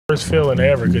worst feeling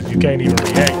ever because you can't even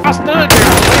react. I stood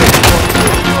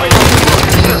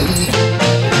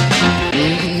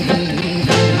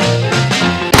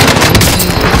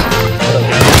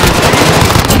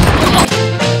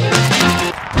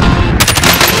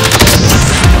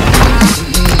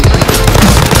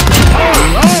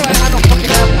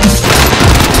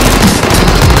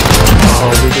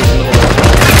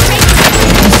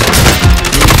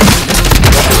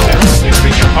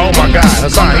oh my God,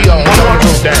 Hassan, he on the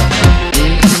roof down.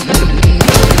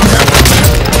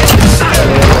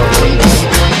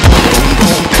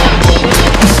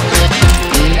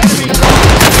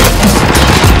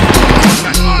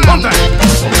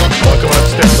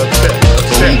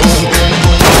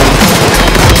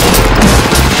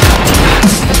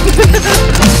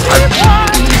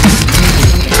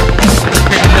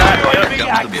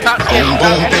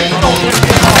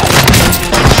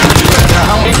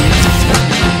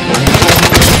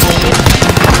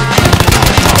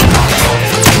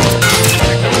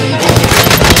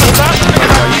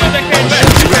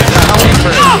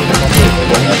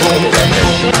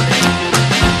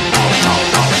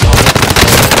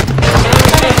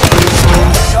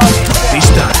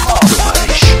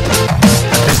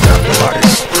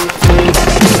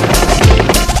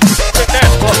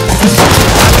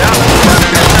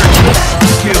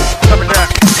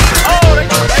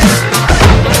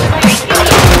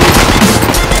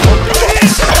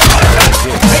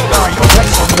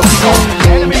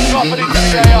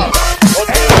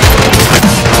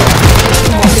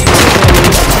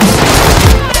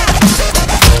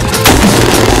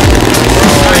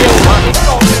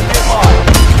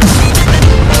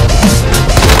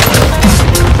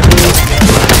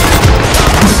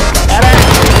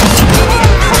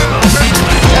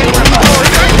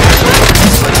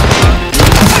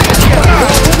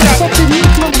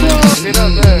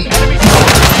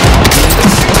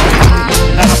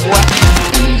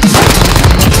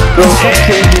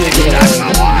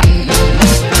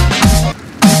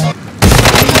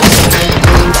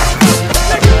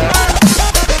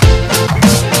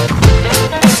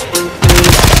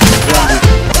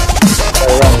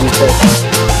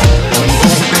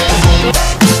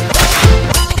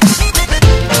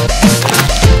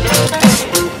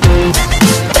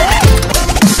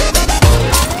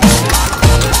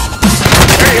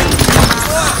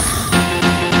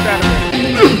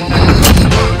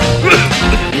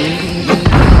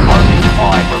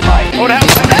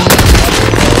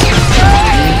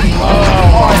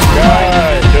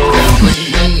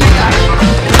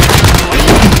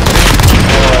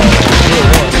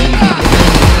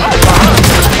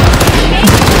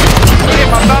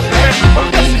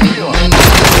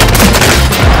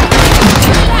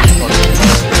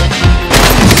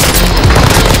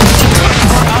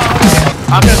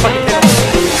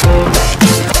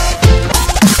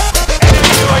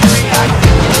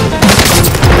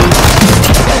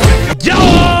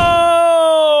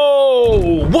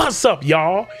 What's up,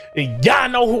 y'all? Y'all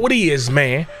know who it is,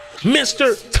 man.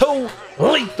 Mr. Too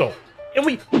Lethal. And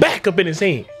we back up in his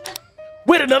hand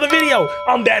with another video.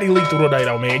 I'm Daddy Lethal today,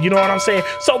 though, man. You know what I'm saying?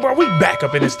 So, bro, we back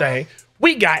up in this thing.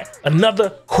 We got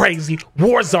another crazy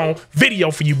Warzone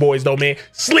video for you boys, though, man.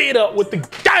 Slid up with the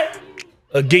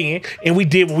again, and we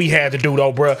did what we had to do,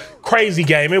 though, bro. Crazy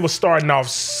game. It was starting off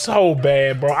so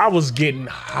bad, bro. I was getting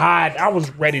hot. I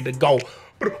was ready to go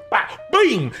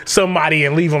beam somebody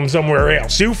and leave them somewhere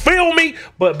else. You feel me?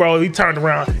 But bro, he turned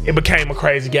around. It became a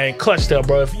crazy game. Clutched up,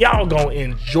 bro. If y'all gonna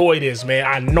enjoy this, man,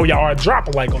 I know y'all are. Drop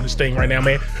a like on this thing right now,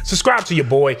 man. Subscribe to your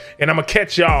boy, and I'm gonna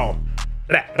catch y'all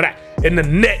in the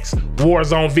next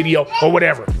Warzone video or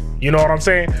whatever. You know what I'm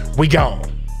saying? We gone.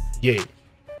 Yeah.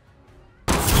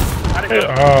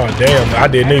 Oh damn, I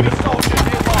didn't either.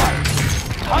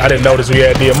 I didn't notice we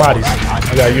had Diamatis.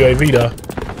 I got UAV though.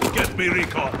 Get me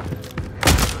recon.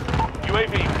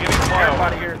 UAV, getting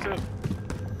everybody here too.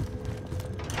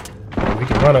 We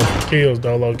can run up some kills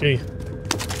though, low key.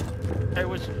 Hey,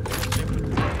 which?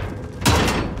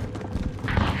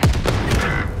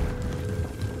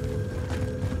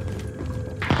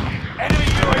 Enemy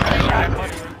UAV. I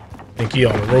think he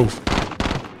on the roof.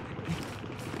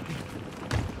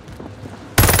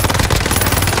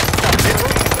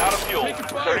 Out of fuel.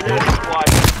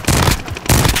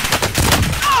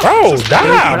 Bro,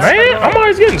 die, man. I'm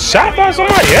always getting shot by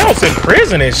somebody else in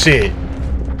prison and shit.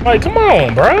 Like, come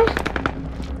on, bro.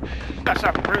 Got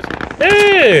shot from prison.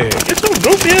 Yeah, get your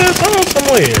goofy ass on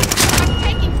somewhere.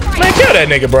 Man, kill that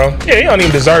nigga, bro. Yeah, he don't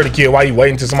even deserve to kill. Why you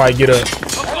waiting till somebody get up?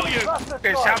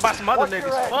 Get shot by some other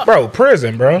niggas. Fuck. Bro,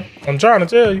 prison, bro. I'm trying to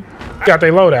tell you. Got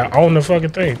their loadout on the fucking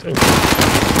thing, too.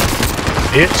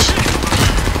 Bitch.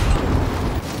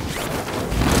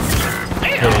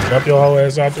 Jump your whole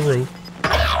ass out the roof.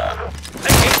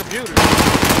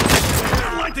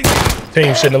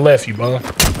 Team shouldn't have left you, bro.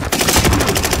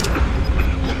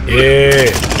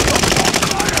 Yeah.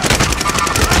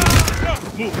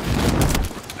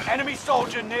 Enemy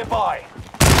soldier nearby.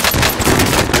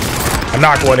 I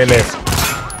knock one in there.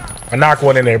 I knock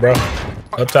one in there, bro.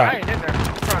 Up top. I ain't in there.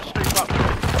 I'm trying to streak up.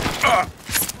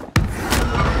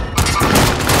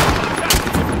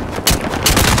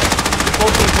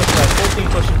 14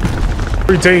 pushing.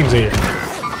 3 teams here.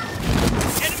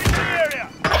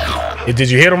 Did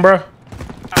you hit him, bro?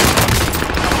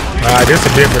 Alright, this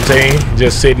is a different team.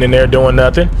 Just sitting in there doing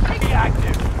nothing.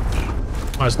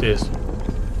 Watch this.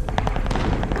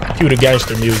 Cue the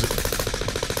gangster music.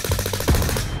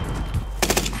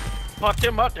 Fucked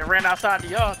him up and ran outside the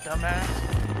yard, dumbass.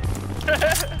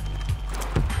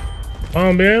 Come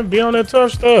on, man. Be on that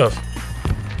tough stuff.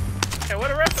 Hey, where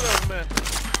the rest of those men?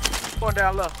 Going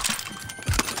down low.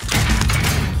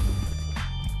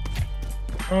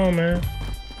 Oh, man.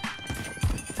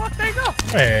 Fuck they go?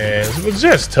 Man, it was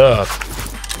just tough.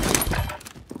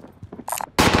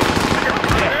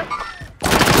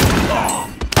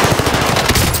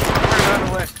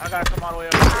 I gotta come all the way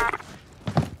up.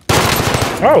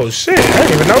 Oh shit, I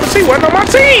didn't even notice he wasn't on my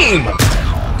team.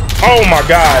 Oh my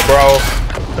god, bro.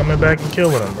 Coming back and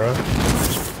killing him, bro.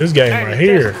 This game right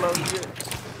here.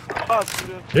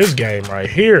 This game right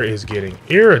here is getting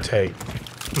irritating.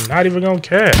 I'm not even gonna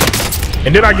catch.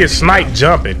 And then I get sniped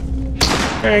jumping.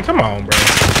 Man, come on, bro.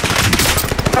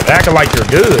 Stop acting like you're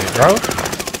good, bro.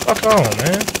 Fuck on,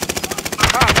 man.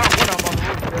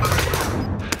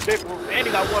 Big roof. And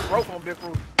he got one rope on big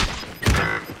roof.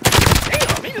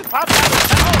 Damn, he just popped out of the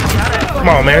house. Come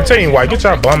on, man. Team White, get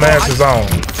your bum asses on.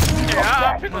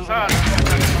 Yeah, I'll pick us hard.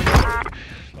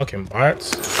 Fucking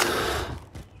bots.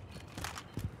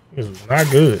 This was not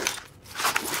good.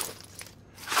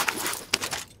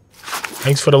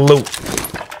 Thanks for the loot.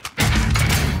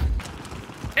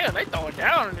 Damn, they throwing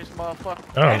down in this motherfucker.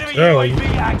 I'm telling you.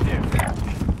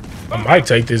 I might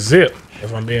take this zip,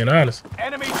 if I'm being honest.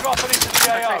 Enemy dropping into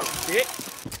the AO.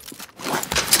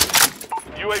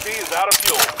 UAV is out of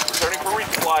fuel. Returning for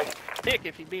resupply. Dick,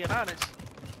 if you being honest.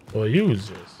 Well, you was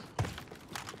just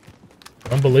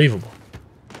unbelievable.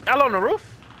 Y'all on the roof?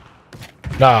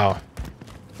 No.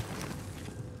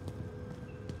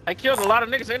 I killed a lot of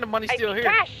niggas and the money's still here.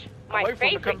 Cash, I'm waiting for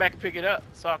him to come back and pick it up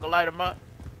so I can light him up.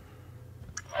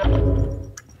 I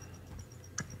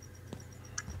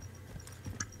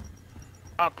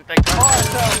don't think they come.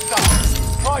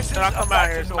 Then I'll come out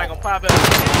here, somebody gonna pop it.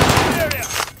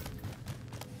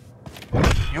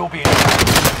 You'll be in.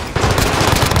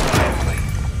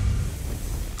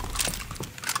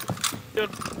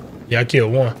 Yeah, I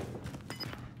killed one.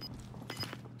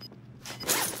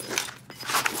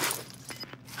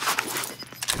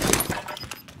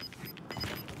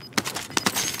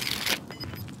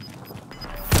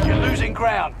 You're losing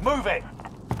ground. Move it.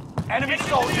 Enemy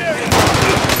soldiers.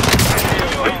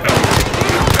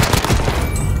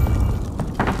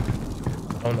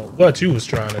 I don't know what you was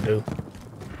trying to do.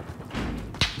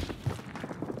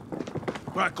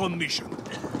 Back on mission.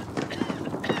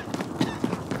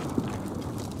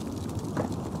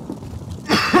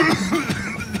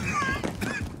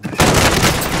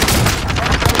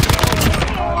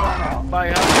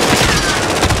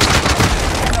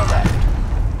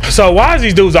 So why is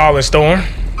these dudes all in storm?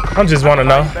 I just want to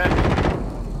know.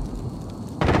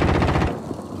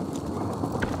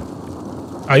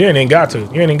 Oh, you ain't even got to.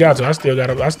 You ain't even got to. I still got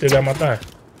my thing.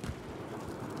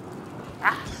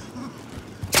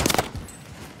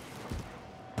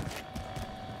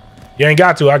 You ain't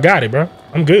got to. I got it, bro.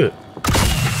 I'm good.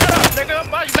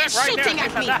 Shooting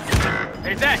at me.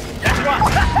 Exactly. That's why.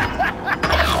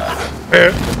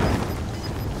 Yeah.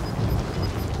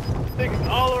 Niggas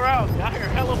all around. Y'all hear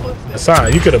hella footsteps. That's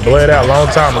fine. You could have bled out a long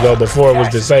time ago before it was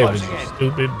disabled, you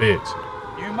stupid bitch.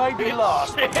 You may be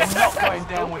lost, but you're not going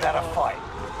down without a fight.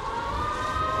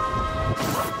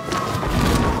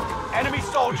 Enemy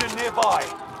soldier nearby.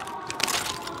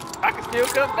 I can still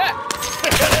come back.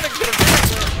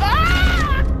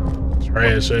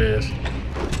 Trash ass.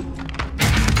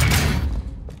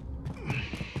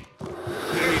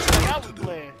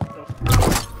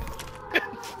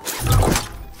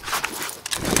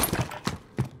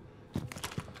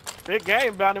 Big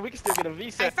game, Bounty. We can still get a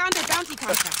visa. I found a bounty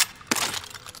contract.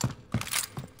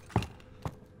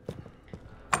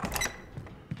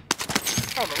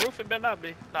 Oh, the roof it better not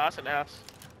be. Nah, it's in the house.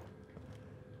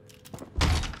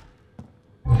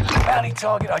 Bounty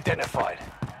target identified.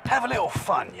 Have a little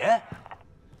fun, yeah?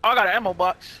 Oh, I got an ammo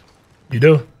box. You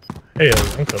do? Hell,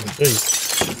 I'm coming to you.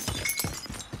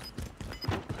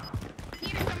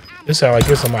 Here is some It sound like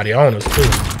there's somebody on us too.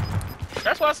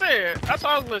 That's what I said. That's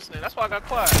why I was listening. That's why I got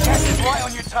quiet. Gas is right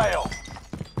on your tail.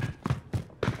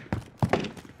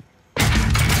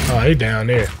 Oh, he down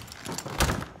there.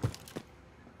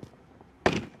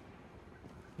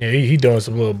 Yeah, he doing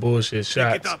some little bullshit Pick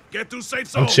shots. it up. Get to safe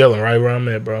zone. I'm chilling right where I'm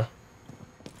at, bro.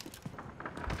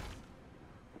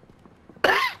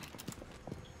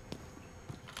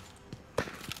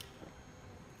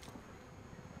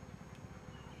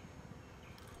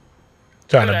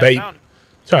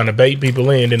 Trying to bait people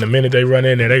in. Then the minute they run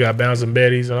in there, they got bouncing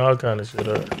betties and all kind of shit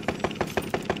up.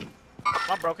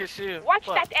 I broke his shield. Watch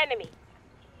Fuck. that enemy.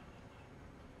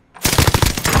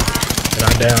 And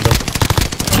I downed him.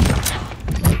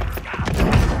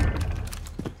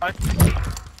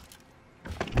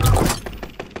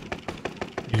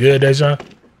 You good, Deshaun?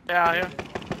 Yeah.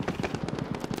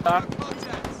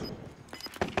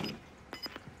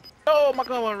 Oh, my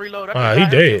gun won't reload. Ah, he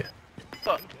dead.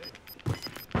 Fuck.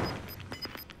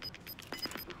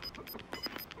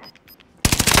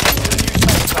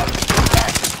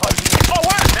 Oh,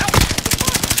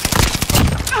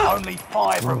 wow. Only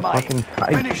 5 remain. fucking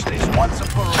tight. Finish this once and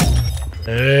for all.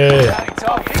 Yeah. Bounty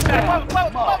target down.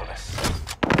 Marvelous.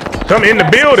 Come in the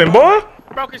building, boy.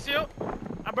 I broke his shield.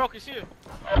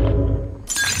 On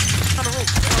the roof.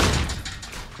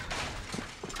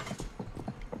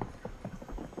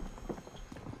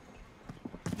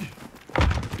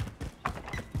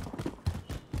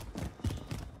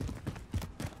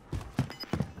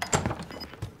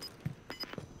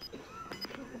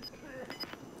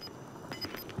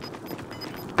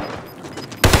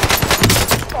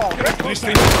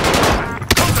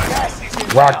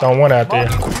 Rocked on one out there.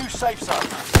 New safe zone.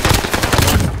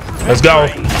 Let's go.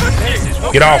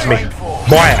 Get off me.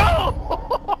 Boy.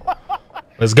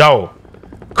 Let's go.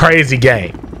 Crazy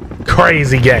game.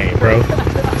 Crazy game, bro.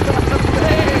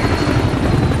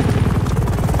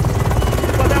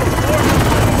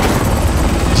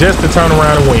 Just to turn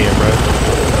around and win, bro.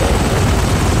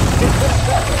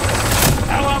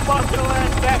 How I bought your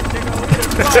ass back,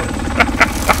 nigga.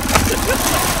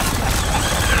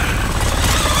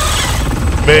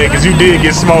 Man, because you did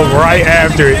get smoked right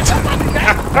after it.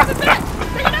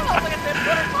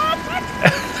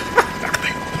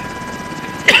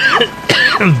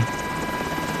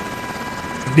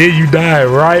 Then you died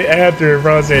right after it,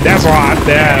 bro. I said, that's why I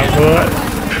died, bud.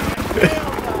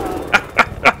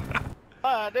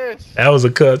 That was a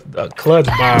clutch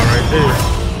bomb right there.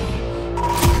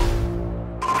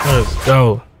 Let's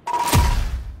go.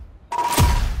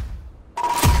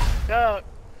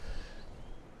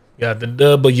 Got the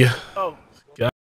W.